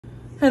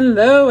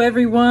Hello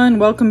everyone,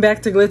 welcome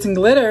back to Glitz and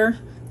Glitter.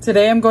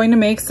 Today I'm going to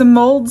make some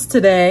molds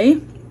today,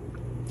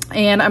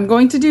 and I'm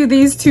going to do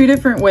these two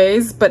different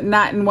ways, but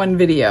not in one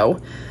video.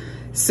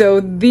 So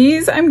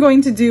these I'm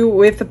going to do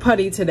with the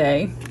putty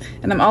today,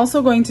 and I'm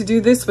also going to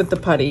do this with the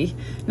putty.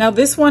 Now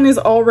this one is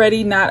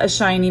already not a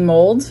shiny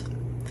mold,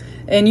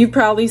 and you've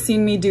probably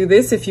seen me do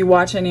this if you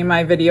watch any of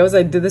my videos.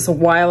 I did this a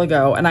while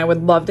ago, and I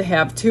would love to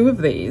have two of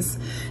these.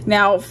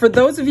 Now for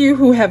those of you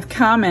who have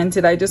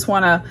commented, I just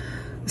want to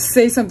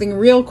say something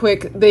real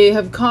quick. They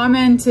have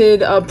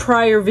commented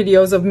prior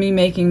videos of me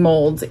making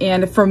molds,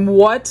 and from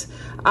what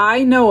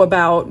I know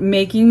about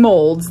making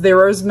molds,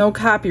 there is no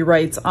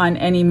copyrights on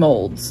any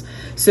molds.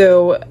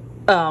 So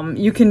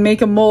you can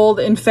make a mold.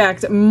 In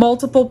fact,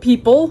 multiple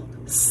people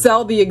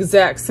sell the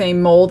exact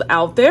same mold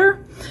out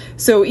there.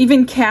 So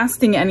even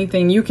casting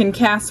anything, you can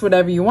cast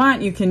whatever you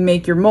want, you can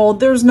make your mold.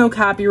 There's no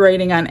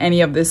copywriting on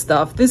any of this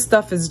stuff. This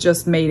stuff is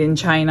just made in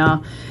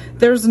China.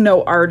 There's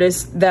no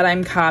artist that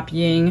I'm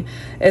copying.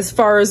 As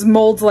far as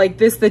molds like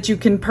this that you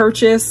can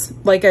purchase,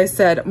 like I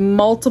said,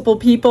 multiple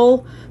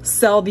people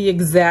sell the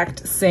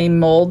exact same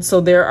mold.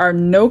 So there are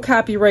no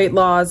copyright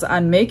laws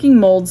on making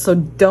molds, so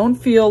don't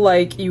feel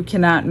like you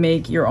cannot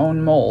make your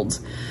own mold.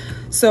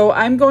 So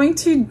I'm going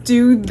to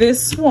do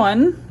this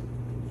one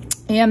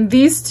and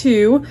these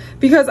two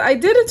because I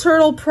did a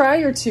turtle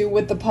prior to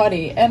with the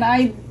putty, and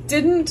I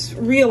didn't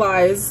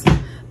realize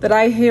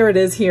that here it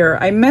is here.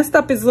 I messed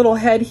up his little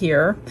head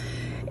here,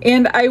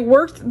 and I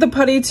worked the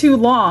putty too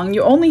long.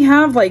 You only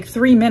have like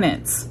 3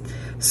 minutes.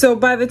 So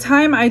by the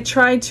time I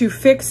tried to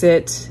fix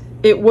it,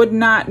 it would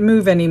not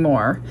move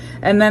anymore.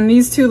 And then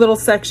these two little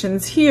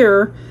sections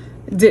here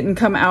didn't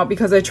come out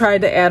because I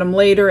tried to add them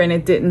later and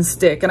it didn't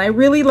stick. And I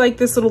really like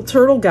this little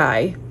turtle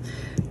guy,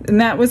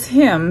 and that was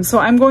him. So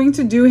I'm going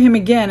to do him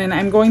again, and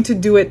I'm going to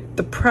do it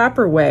the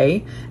proper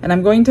way, and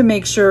I'm going to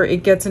make sure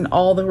it gets in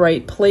all the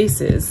right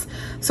places.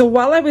 So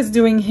while I was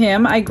doing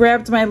him, I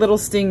grabbed my little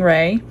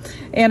stingray,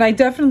 and I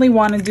definitely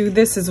want to do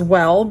this as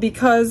well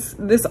because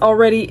this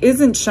already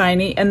isn't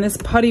shiny and this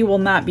putty will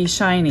not be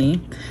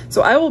shiny.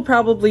 So I will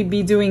probably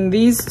be doing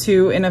these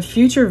two in a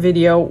future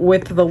video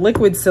with the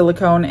liquid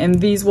silicone, and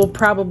these will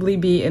probably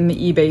be in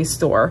the eBay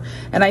store.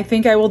 And I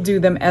think I will do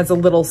them as a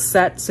little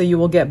set, so you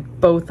will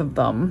get both of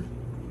them.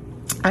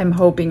 I'm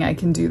hoping I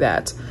can do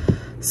that.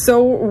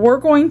 So we're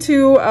going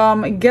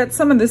to get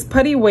some of this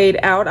putty weight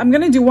out. I'm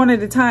going to do one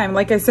at a time.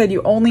 Like I said,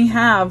 you only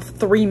have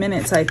 3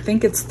 minutes. I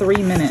think it's 3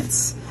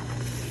 minutes.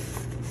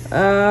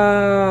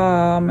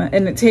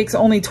 And it takes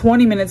only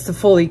 20 minutes to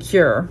fully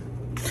cure.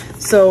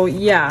 So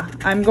yeah,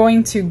 I'm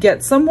going to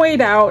get some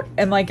weight out,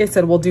 and like I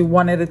said, we'll do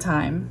one at a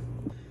time.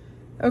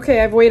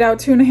 Okay, I've weighed out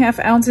 2.5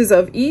 ounces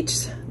of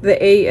each,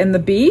 the A and the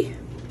B,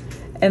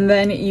 and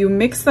then you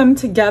mix them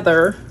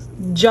together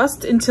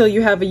just until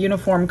you have a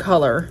uniform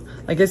color.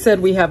 Like I said,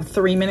 we have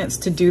 3 minutes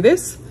to do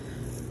this.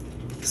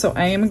 So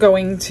I am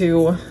going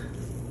to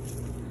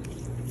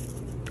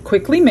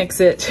quickly mix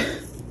it,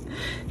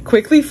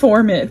 quickly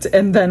form it,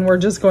 and then we're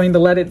just going to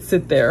let it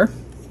sit there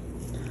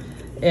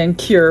and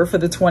cure for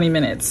the 20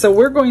 minutes. So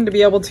we're going to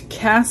be able to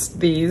cast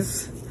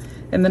these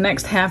in the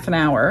next half an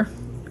hour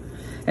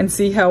and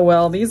see how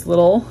well these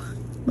little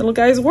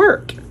guys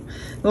work.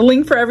 The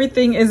link for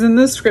everything is in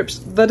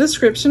the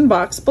description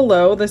box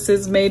below. This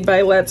is made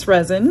by Let's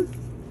Resin,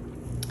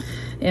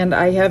 and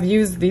I have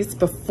used these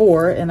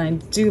before and I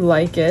do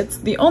like it.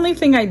 The only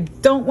thing I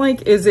don't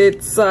like is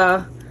it's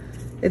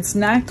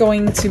not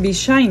going to be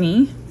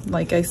shiny,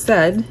 like I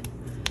said.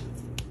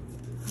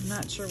 I'm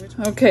not sure which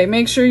one. Okay,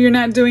 make sure you're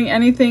not doing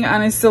anything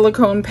on a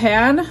silicone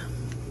pad.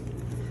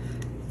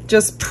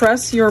 Just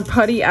press your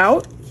putty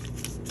out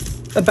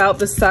about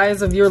the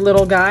size of your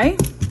little guy.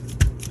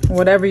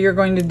 Whatever you're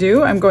going to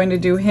do, I'm going to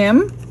do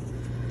him.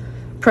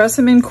 Press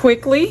him in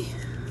quickly.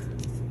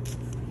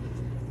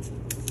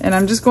 And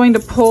I'm just going to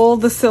pull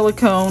the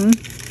silicone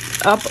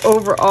up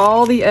over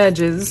all the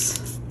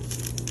edges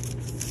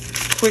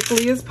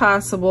quickly as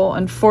possible.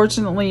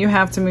 Unfortunately, you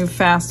have to move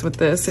fast with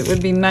this. It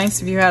would be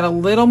nice if you had a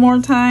little more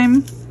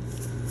time.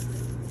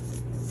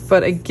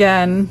 But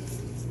again,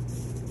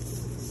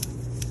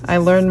 I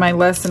learned my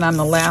lesson on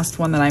the last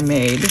one that I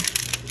made.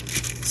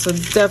 So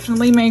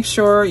definitely make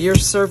sure your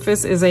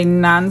surface is a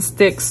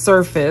non-stick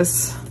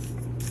surface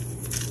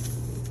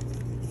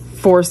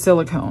for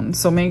silicone.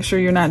 So make sure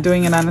you're not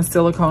doing it on a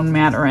silicone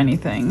mat or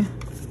anything.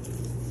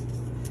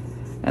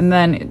 And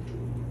then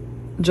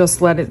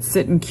just let it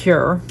sit and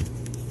cure.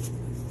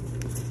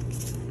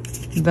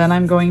 Then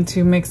I'm going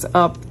to mix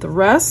up the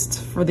rest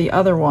for the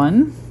other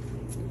one.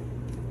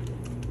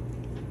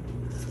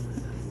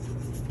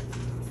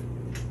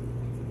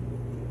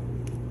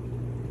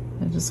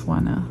 I just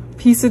want to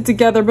piece it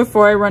together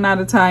before I run out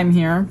of time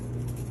here.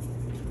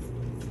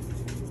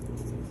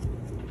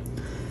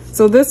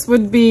 So this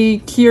would be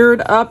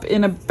cured up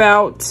in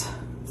about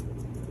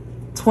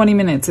 20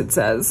 minutes, it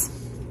says.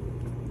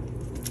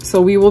 So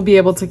we will be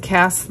able to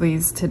cast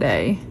these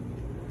today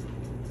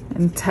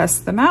and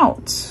test them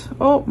out.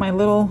 Oh, my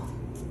little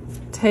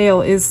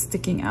tail is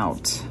sticking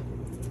out.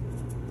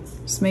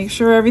 Just make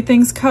sure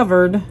everything's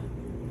covered.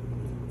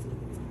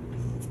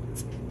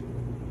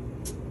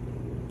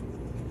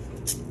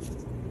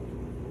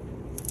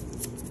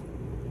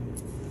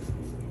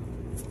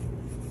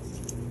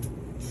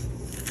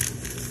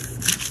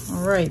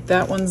 All right,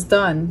 that one's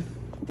done.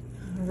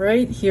 All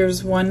right,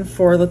 here's one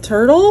for the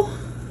turtle.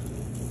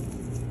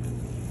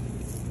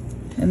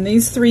 And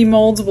these 3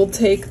 molds will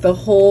take the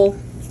whole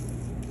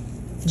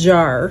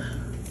jar,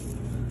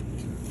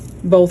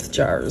 both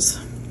jars.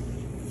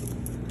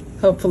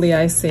 Hopefully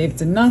I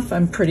saved enough.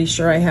 I'm pretty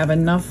sure I have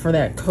enough for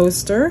that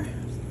coaster.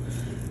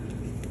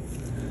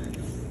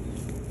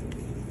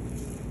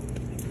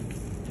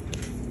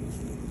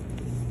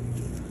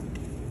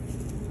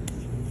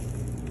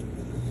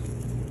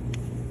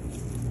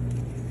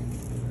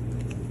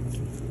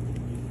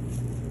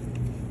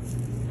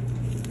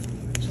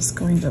 Just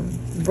going to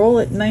roll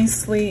it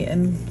nicely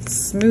and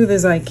smooth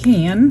as I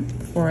can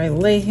before I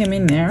lay him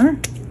in there.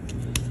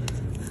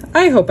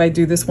 I hope I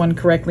do this one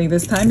correctly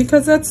this time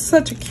because that's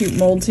such a cute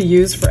mold to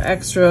use for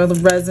extra the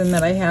resin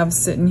that I have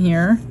sitting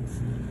here.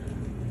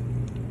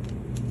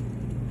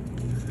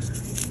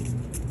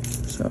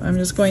 So I'm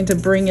just going to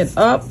bring it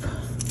up.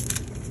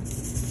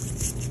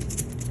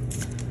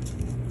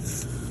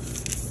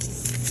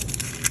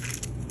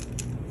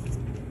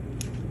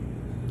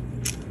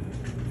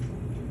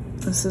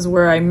 This is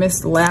where I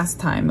missed last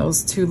time,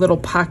 those 2 little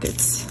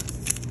pockets.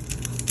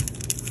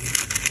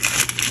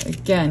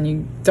 Again,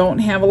 you don't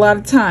have a lot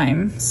of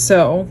time,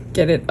 so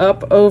get it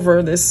up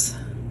over this.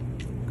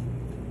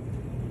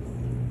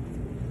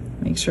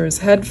 Make sure his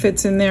head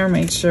fits in there,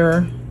 make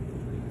sure,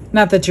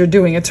 not that you're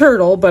doing a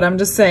turtle, but I'm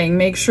just saying,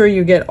 make sure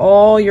you get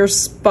all your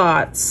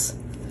spots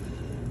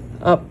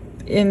up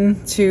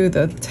into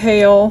the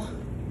tail.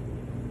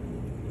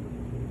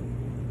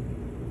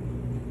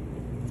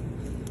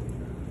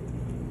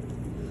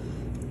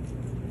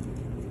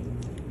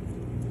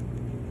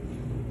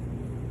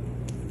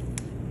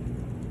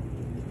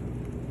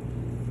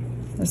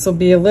 This will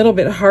be a little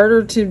bit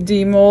harder to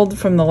demold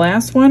from the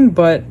last one,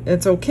 but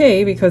it's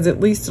okay because at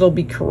least it'll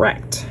be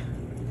correct.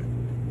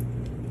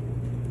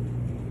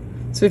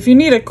 So if you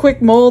need a quick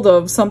mold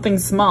of something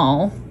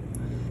small,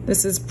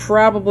 this is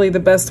probably the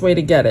best way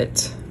to get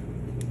it.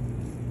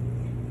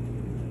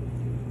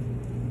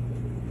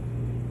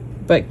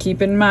 But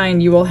keep in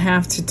mind, you will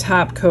have to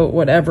top coat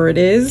whatever it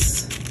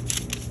is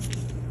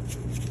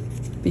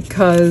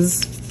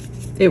because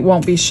it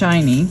won't be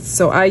shiny.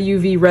 So I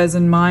UV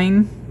resin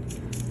mine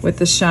with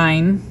the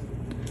shine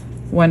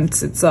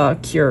once it's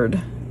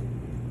cured.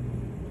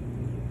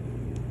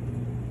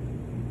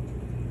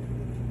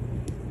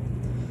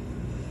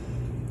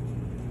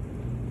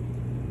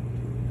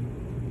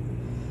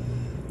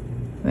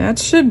 That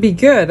should be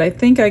good. I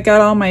think I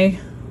got all my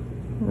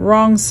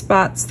wrong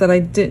spots that I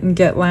didn't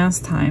get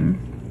last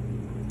time.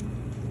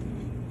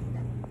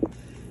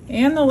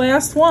 And the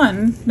last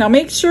one. Now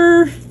make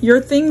sure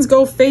your things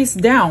go face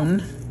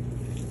down.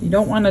 You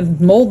don't want to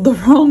mold the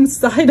wrong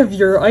side of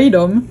your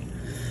item.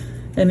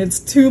 And it's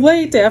too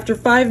late after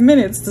 5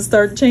 minutes to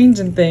start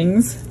changing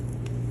things.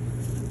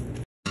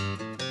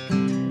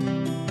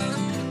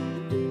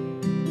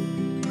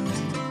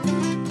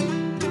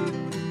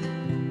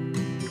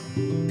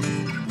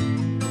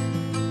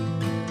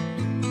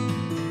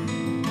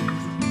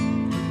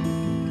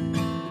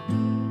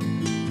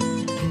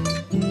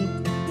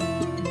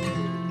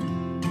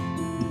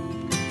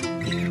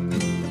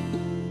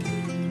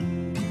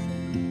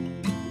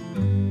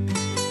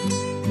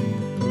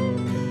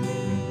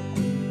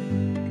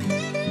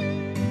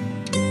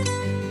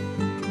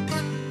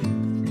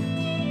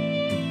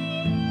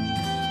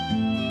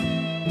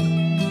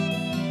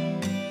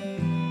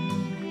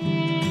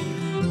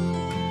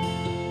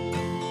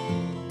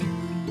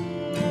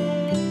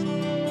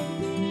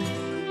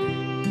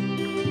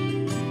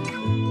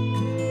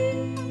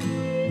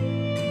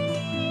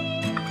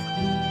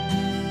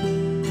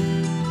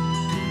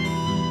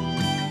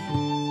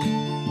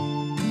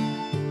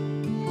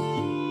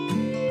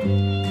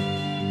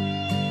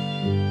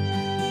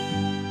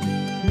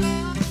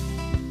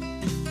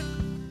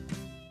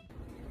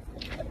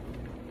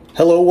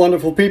 Hello,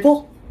 wonderful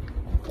people.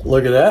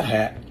 Look at that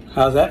hat.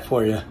 How's that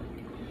for you?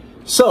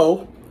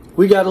 So,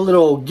 we got a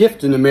little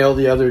gift in the mail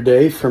the other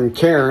day from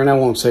Karen. I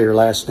won't say her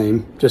last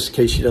name, just in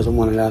case she doesn't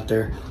want it out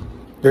there.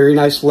 Very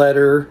nice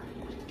letter.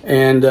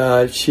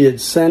 And she had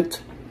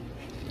sent,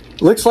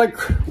 looks like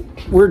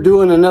we're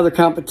doing another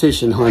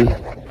competition, hon.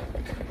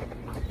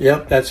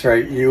 Yep, that's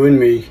right, you and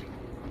me.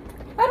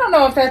 I don't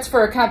know if that's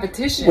for a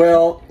competition.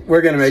 Well,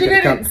 we're gonna make it. She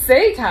didn't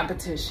say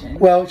competition.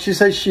 Well, she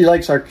says she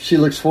looks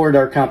forward to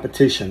our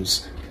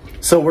competitions,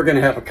 so we're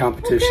gonna have a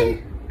competition.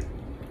 Okay.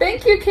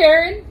 Thank you,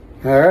 Karen.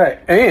 All right,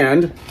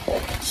 and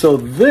so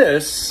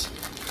this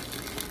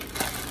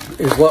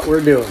is what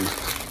we're doing.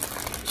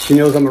 She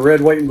knows I'm a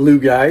red, white, and blue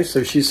guy,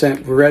 so she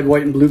sent red,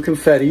 white, and blue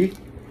confetti.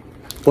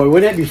 Boy,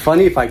 wouldn't it be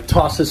funny if I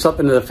toss this up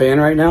into the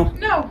fan right now?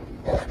 No.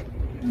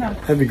 No.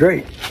 That'd be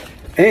great.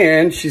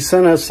 And she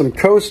sent us some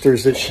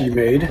coasters that she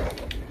made.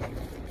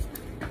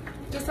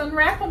 Just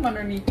unwrap them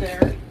underneath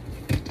there.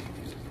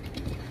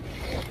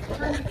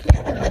 Turn the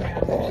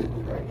camera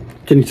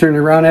around. Can you turn it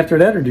around after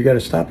that, or do you got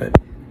to stop it?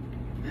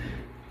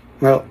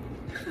 Well,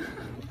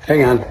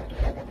 hang on.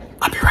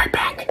 I'll be right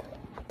back.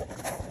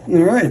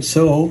 All right,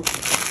 so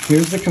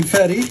here's the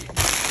confetti.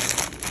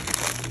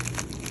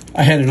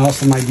 I had an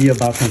awesome idea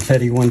about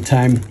confetti one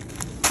time.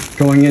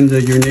 Going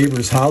into your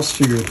neighbor's house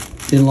or your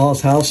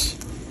in-laws' house.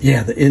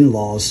 Yeah, the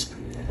in-laws.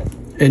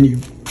 And you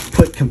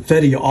put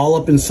confetti all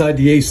up inside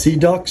the AC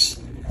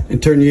ducts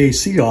and turn the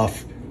AC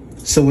off.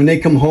 So when they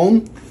come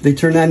home, they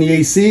turn on the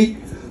AC,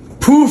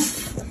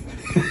 poof!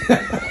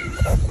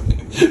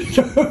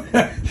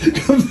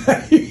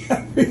 Confetti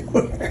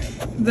everywhere.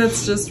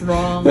 That's just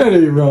wrong. That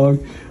ain't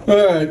wrong.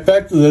 All right,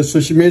 back to this. So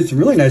she made some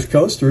really nice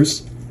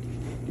coasters.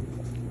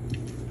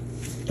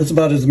 That's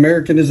about as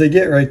American as they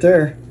get right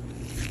there.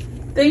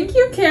 Thank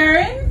you,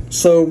 Karen.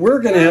 So we're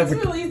gonna have a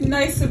really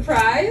nice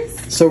surprise.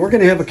 So we're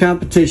gonna have a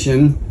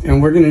competition,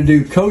 and we're gonna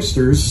do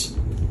coasters,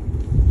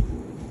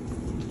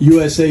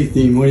 USA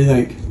theme. What do you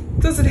think?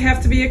 Does it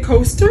have to be a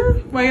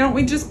coaster? Why don't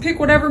we just pick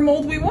whatever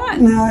mold we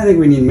want? No, I think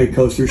we need to make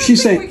coasters.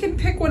 She's saying we can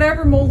pick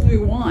whatever mold we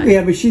want.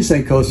 Yeah, but she's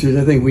saying coasters.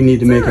 I think we need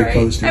to make a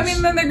coasters. I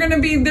mean, then they're gonna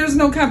be. There's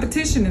no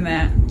competition in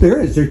that. There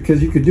is,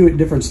 because you could do it in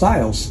different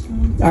styles.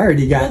 I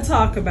already got. We'll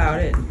talk about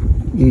it.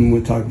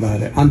 We'll talk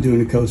about it. I'm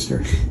doing a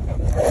coaster.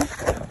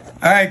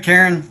 All right,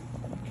 Karen.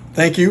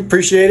 Thank you.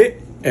 Appreciate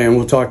it. And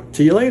we'll talk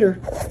to you later.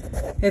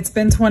 It's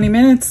been 20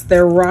 minutes.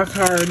 They're rock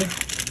hard.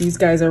 These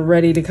guys are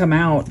ready to come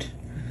out.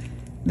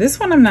 This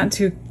one I'm not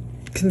too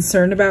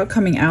concerned about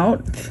coming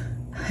out.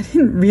 I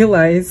didn't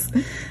realize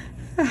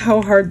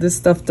how hard this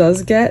stuff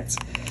does get.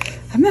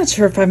 I'm not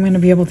sure if I'm going to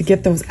be able to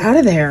get those out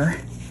of there.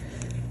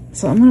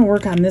 So I'm going to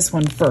work on this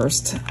one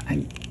first.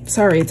 I'm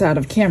sorry it's out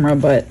of camera,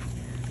 but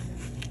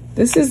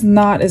this is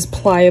not as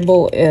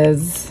pliable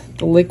as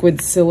the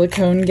liquid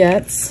silicone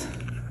gets.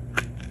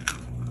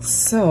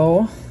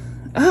 So,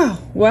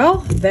 oh, well,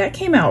 that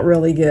came out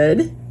really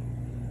good.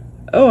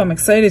 Oh, I'm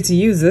excited to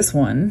use this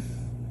one.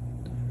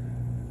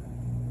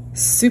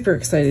 Super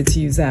excited to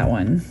use that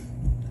one.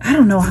 I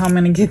don't know how I'm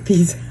gonna get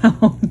these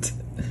out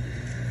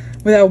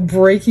without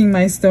breaking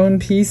my stone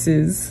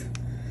pieces.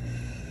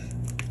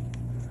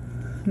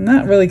 I'm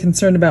not really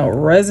concerned about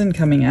resin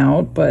coming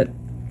out, but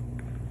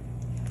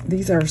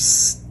these are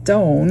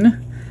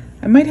stone.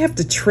 I might have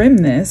to trim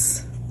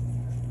this.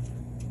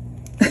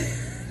 I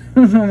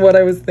don't know what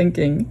I was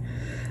thinking.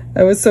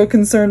 I was so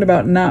concerned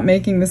about not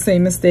making the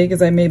same mistake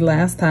as I made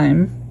last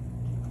time.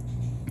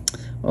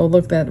 Oh,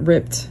 look, that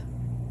ripped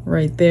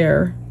right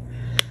there.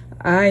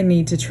 I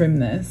need to trim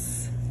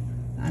this.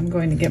 I'm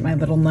going to get my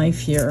little knife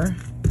here.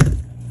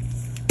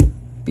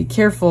 Be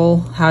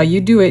careful how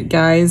you do it,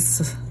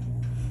 guys,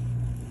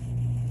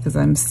 because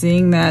I'm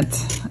seeing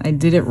that I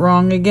did it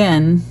wrong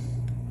again.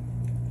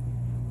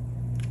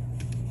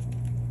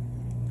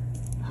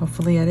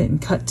 Hopefully I didn't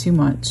cut too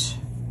much.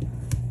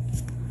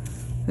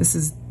 This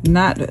is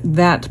not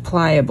that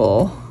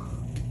pliable.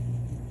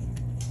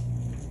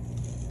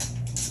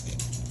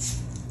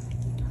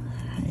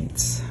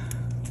 Right.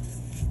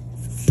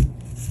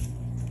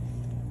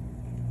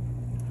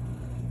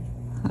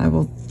 I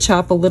will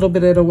chop a little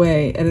bit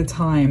away at a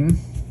time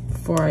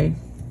before I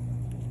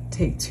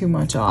take too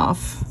much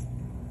off.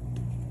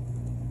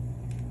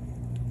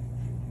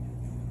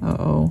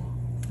 Uh-oh,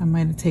 I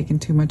might have taken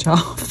too much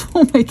off.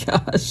 Oh my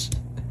gosh.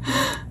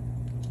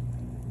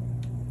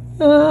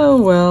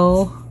 Oh,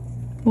 well,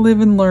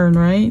 live and learn,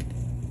 right?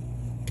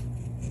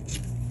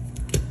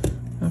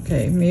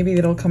 Okay, maybe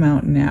it'll come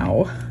out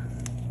now.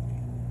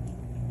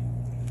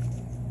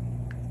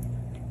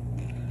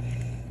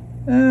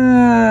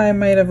 I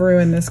might have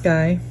ruined this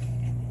guy.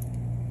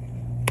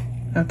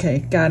 Okay,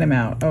 got him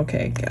out.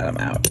 Okay, got him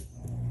out.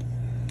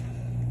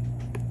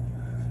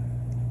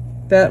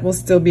 That will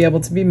still be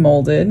able to be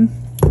molded.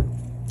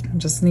 I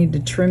just need to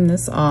trim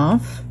this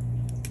off.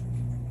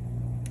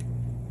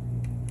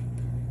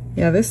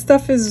 Yeah, this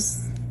stuff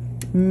is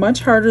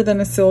much harder than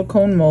a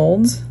silicone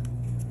mold.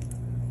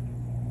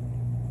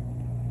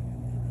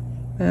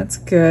 That's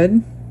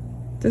good.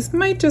 This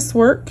might just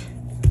work.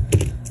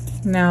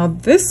 Now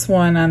this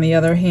one, on the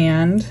other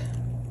hand,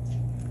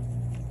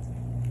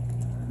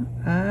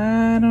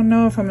 I don't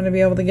know if I'm going to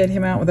be able to get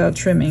him out without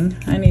trimming.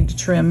 I need to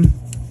trim.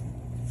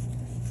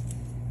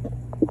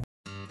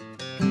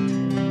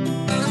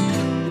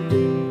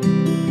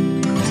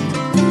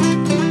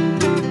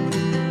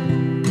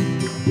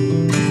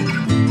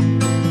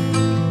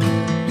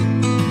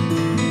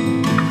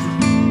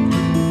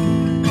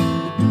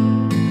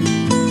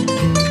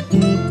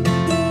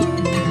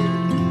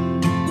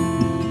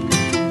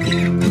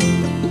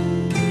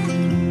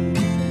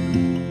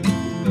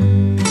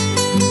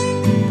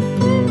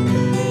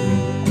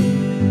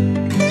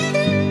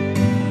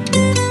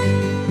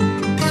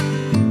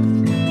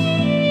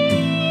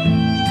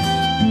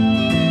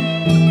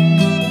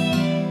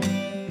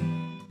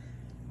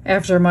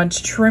 After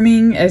much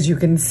trimming, as you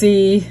can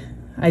see,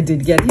 I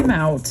did get him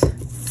out.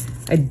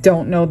 I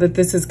don't know that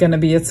this is going to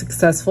be a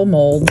successful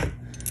mold.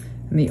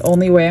 And the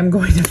only way I'm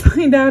going to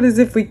find out is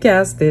if we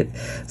cast it.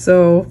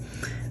 So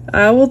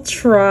I will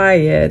try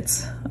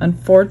it.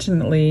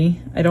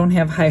 Unfortunately, I don't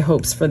have high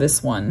hopes for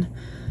this one.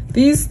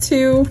 These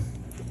two,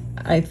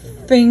 I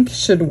think,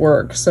 should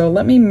work. So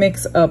let me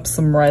mix up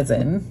some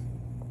resin.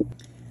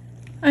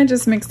 I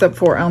just mixed up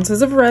 4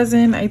 ounces of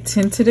resin. I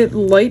tinted it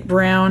light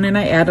brown and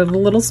I added a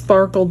little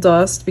sparkle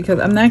dust because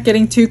I'm not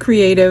getting too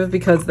creative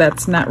because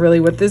that's not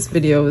really what this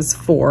video is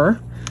for.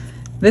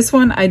 This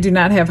one I do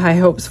not have high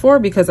hopes for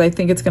because I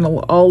think it's gonna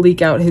all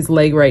leak out his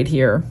leg right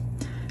here.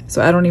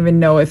 So I don't even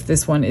know if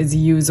this one is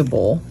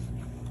usable.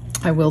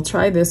 I will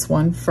try this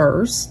one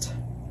first.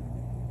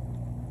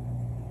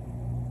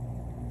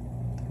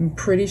 I'm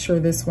pretty sure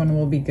this one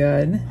will be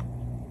good.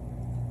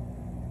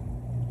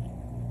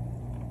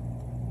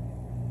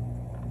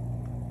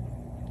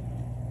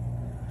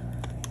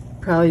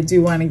 Probably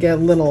do want to get a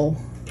little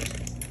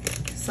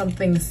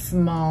something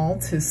small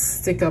to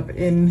stick up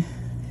in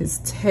his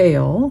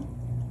tail,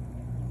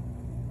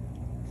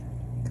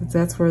 because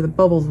that's where the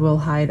bubbles will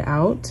hide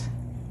out.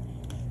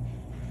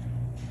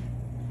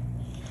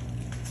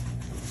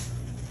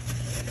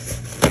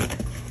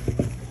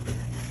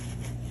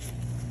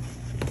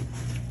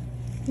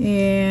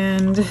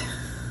 And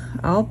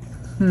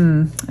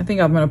I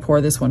think I'm gonna pour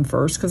this one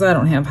first because I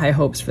don't have high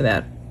hopes for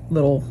that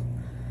little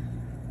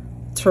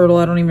turtle.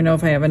 I don't even know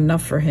if I have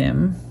enough for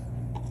him.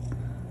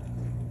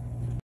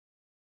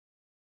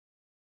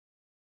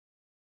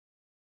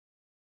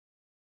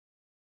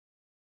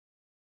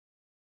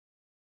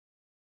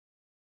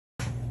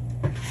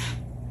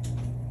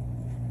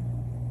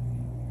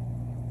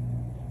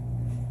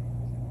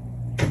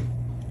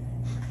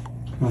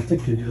 I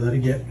think you let it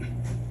get.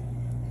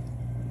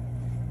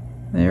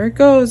 There it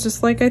goes,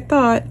 just like I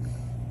thought.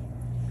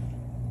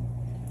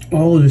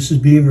 Oh, this is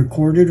being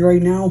recorded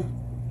right now?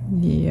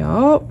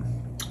 Yup.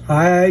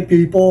 Hi,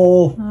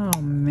 people.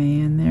 Oh,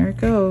 man, there it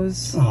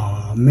goes.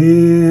 Oh,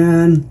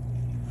 man.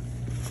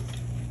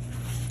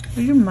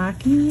 Are you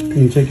mocking me?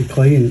 Can you take a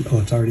clay and... Oh,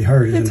 it's already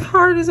hard, isn't it? It's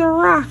hard as a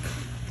rock.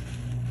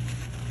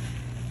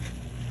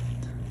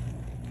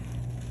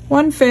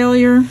 One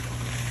failure.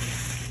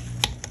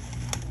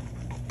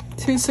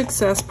 2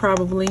 success,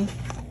 probably.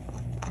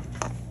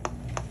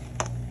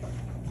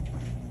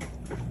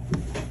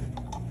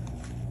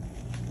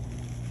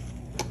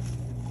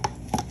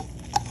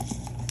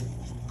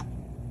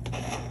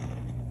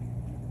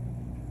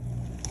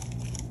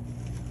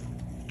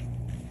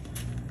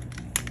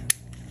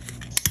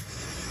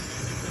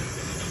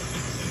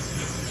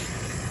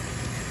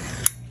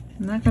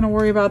 I'm not going to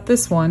worry about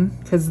this one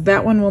because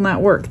that one will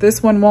not work.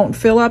 This one won't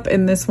fill up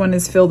and this one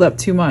is filled up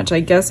too much.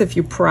 I guess if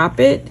you prop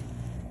it,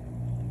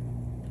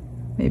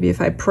 maybe if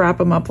I prop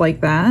him up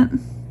like that,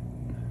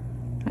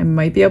 I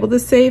might be able to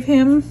save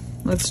him.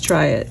 Let's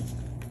try it.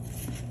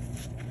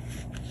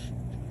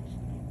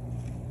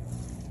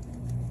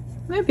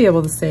 Might be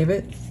able to save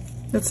it.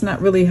 That's not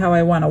really how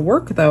I want to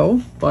work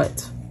though,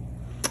 but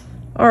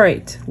all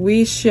right,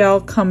 we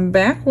shall come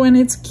back when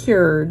it's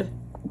cured.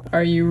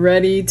 Are you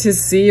ready to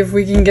see if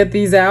we can get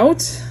these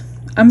out?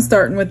 I'm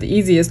starting with the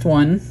easiest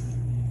one.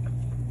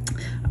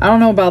 I don't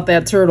know about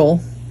that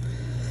turtle.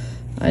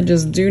 I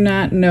just do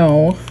not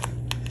know.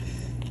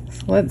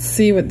 So let's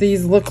see what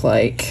these look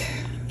like.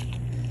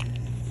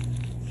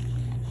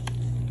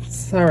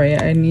 Sorry,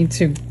 I need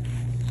to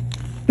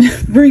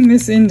bring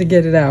this in to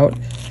get it out.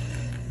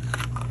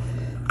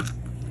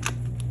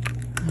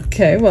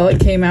 Okay, well, it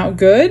came out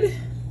good.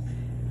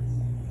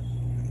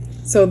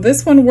 So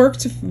this one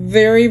worked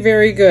very,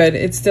 very good.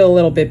 It's still a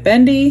little bit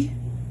bendy,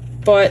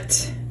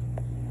 but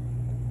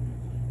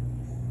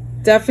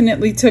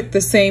definitely took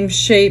the same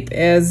shape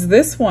as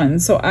this one.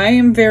 So I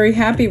am very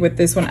happy with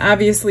this one.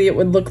 Obviously it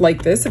would look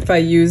like this if I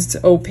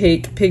used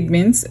opaque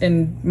pigments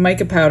and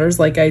mica powders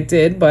like I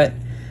did, but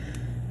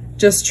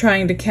just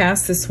trying to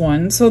cast this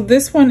one. So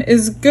this one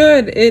is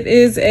good. It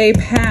is a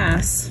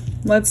pass.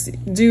 Let's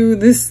do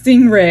this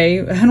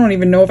stingray. I don't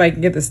even know if I can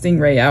get the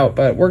stingray out,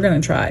 but we're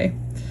gonna try.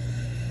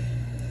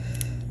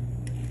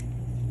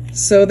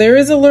 So there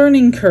is a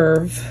learning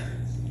curve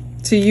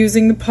to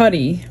using the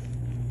putty.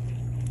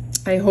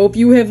 I hope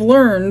you have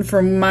learned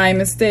from my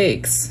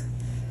mistakes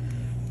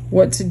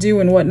what to do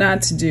and what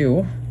not to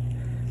do.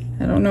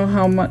 I don't know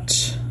how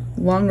much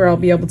longer I'll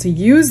be able to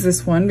use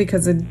this one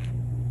because it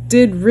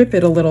did rip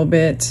it a little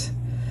bit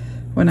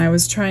when I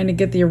was trying to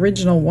get the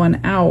original one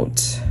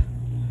out.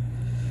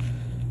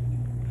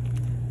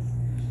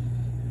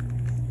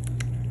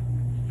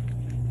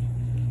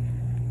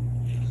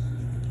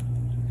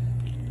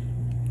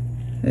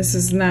 This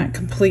is not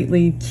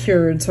completely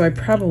cured, so I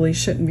probably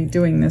shouldn't be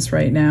doing this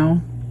right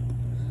now.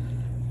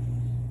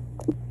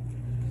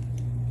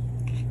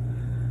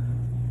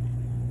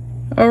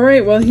 All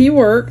right, well, he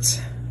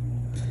worked.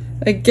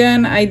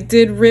 Again, I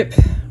did rip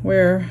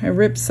where I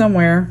ripped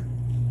somewhere.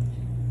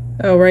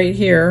 Oh, right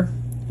here,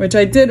 which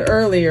I did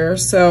earlier,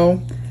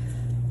 so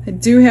I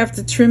do have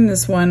to trim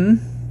this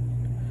one.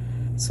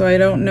 So I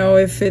don't know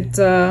if it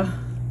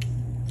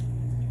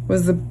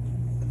was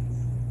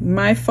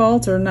my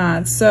fault or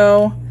not.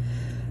 So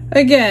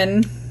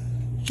again,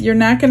 you're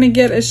not going to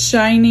get a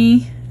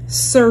shiny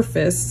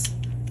surface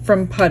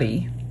from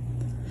putty.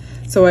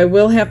 So I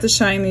will have to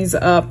shine these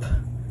up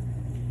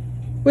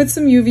with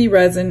some UV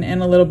resin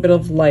and a little bit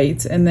of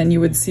light, and then you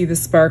would see the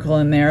sparkle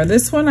in there.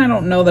 This one I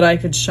don't know that I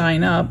could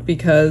shine up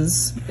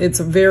because it's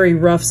a very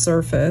rough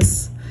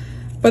surface,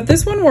 but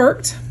this one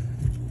worked.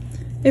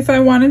 If I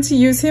wanted to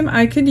use him,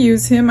 I could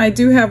use him. I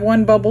do have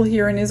one bubble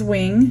here in his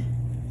wing,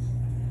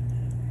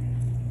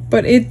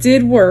 but it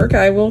did work.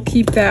 I will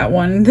keep that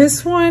one.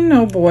 This one,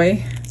 oh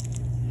boy,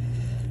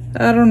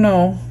 I don't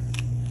know.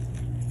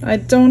 I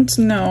don't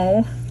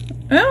know.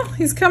 Well,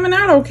 he's coming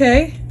out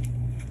okay.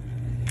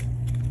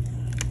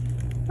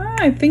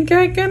 I think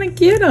I'm gonna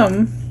get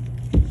him.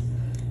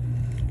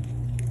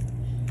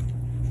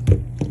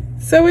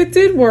 So it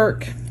did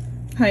work.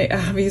 I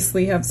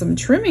obviously have some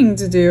trimming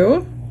to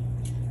do.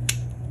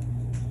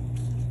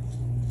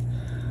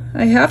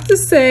 I have to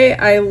say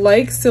I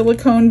like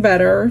silicone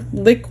better,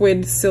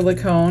 liquid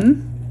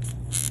silicone.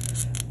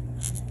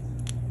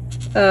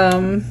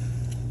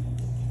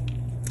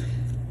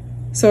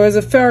 So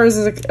as far as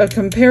a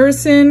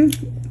comparison,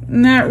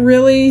 not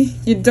really.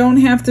 You don't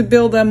have to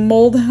build a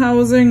mold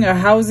housing, a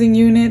housing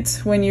unit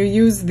when you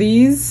use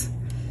these.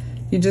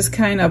 You just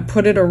kind of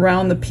put it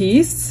around the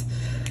piece.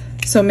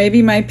 So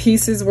maybe my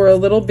pieces were a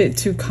little bit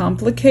too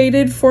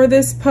complicated for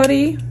this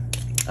putty.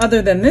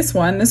 Other than this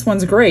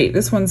one's great.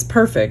 This one's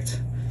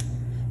perfect.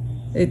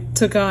 It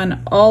took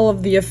on all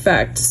of the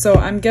effect. So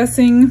I'm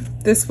guessing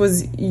this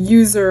was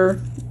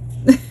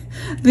the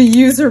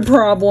user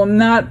problem,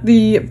 not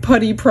the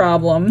putty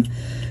problem.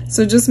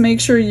 So just make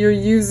sure you're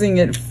using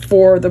it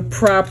for the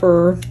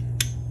proper,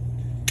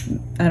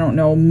 I don't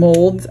know,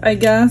 mold, I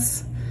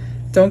guess.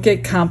 Don't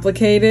get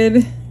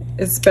complicated,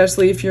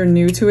 especially if you're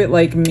new to it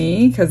like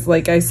me, because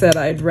like I said,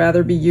 I'd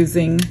rather be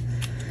using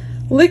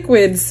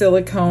liquid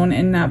silicone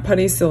and not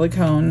putty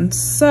silicone.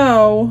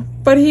 So,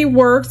 but he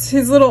worked.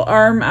 His little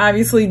arm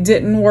obviously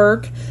didn't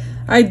work.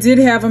 I did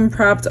have him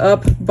propped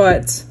up,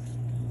 but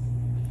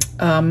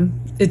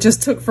it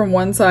just took from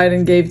one side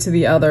and gave to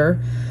the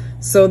other.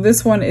 So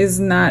this one is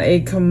not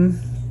a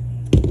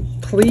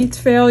complete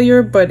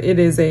failure, but it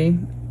is a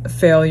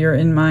failure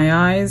in my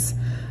eyes.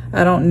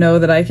 I don't know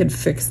that I could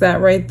fix that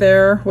right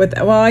there.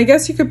 Well, I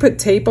guess you could put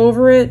tape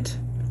over it.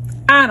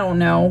 I don't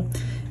know.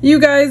 You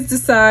guys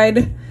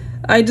decide.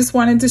 I just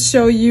wanted to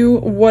show you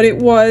what it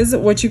was,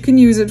 what you can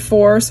use it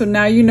for. So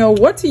now you know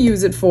what to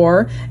use it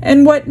for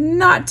and what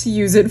not to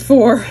use it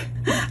for.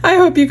 I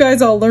hope you guys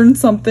all learned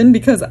something,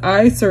 because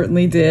I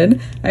certainly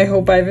did. I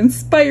hope I've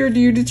inspired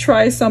you to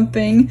try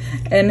something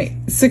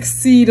and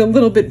succeed a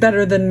little bit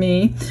better than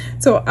me.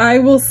 So I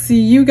will see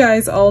you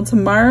guys all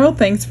tomorrow.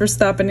 Thanks for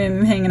stopping in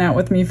and hanging out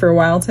with me for a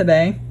while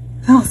today.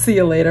 I'll see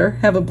you later.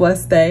 Have a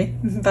blessed day.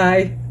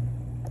 Bye.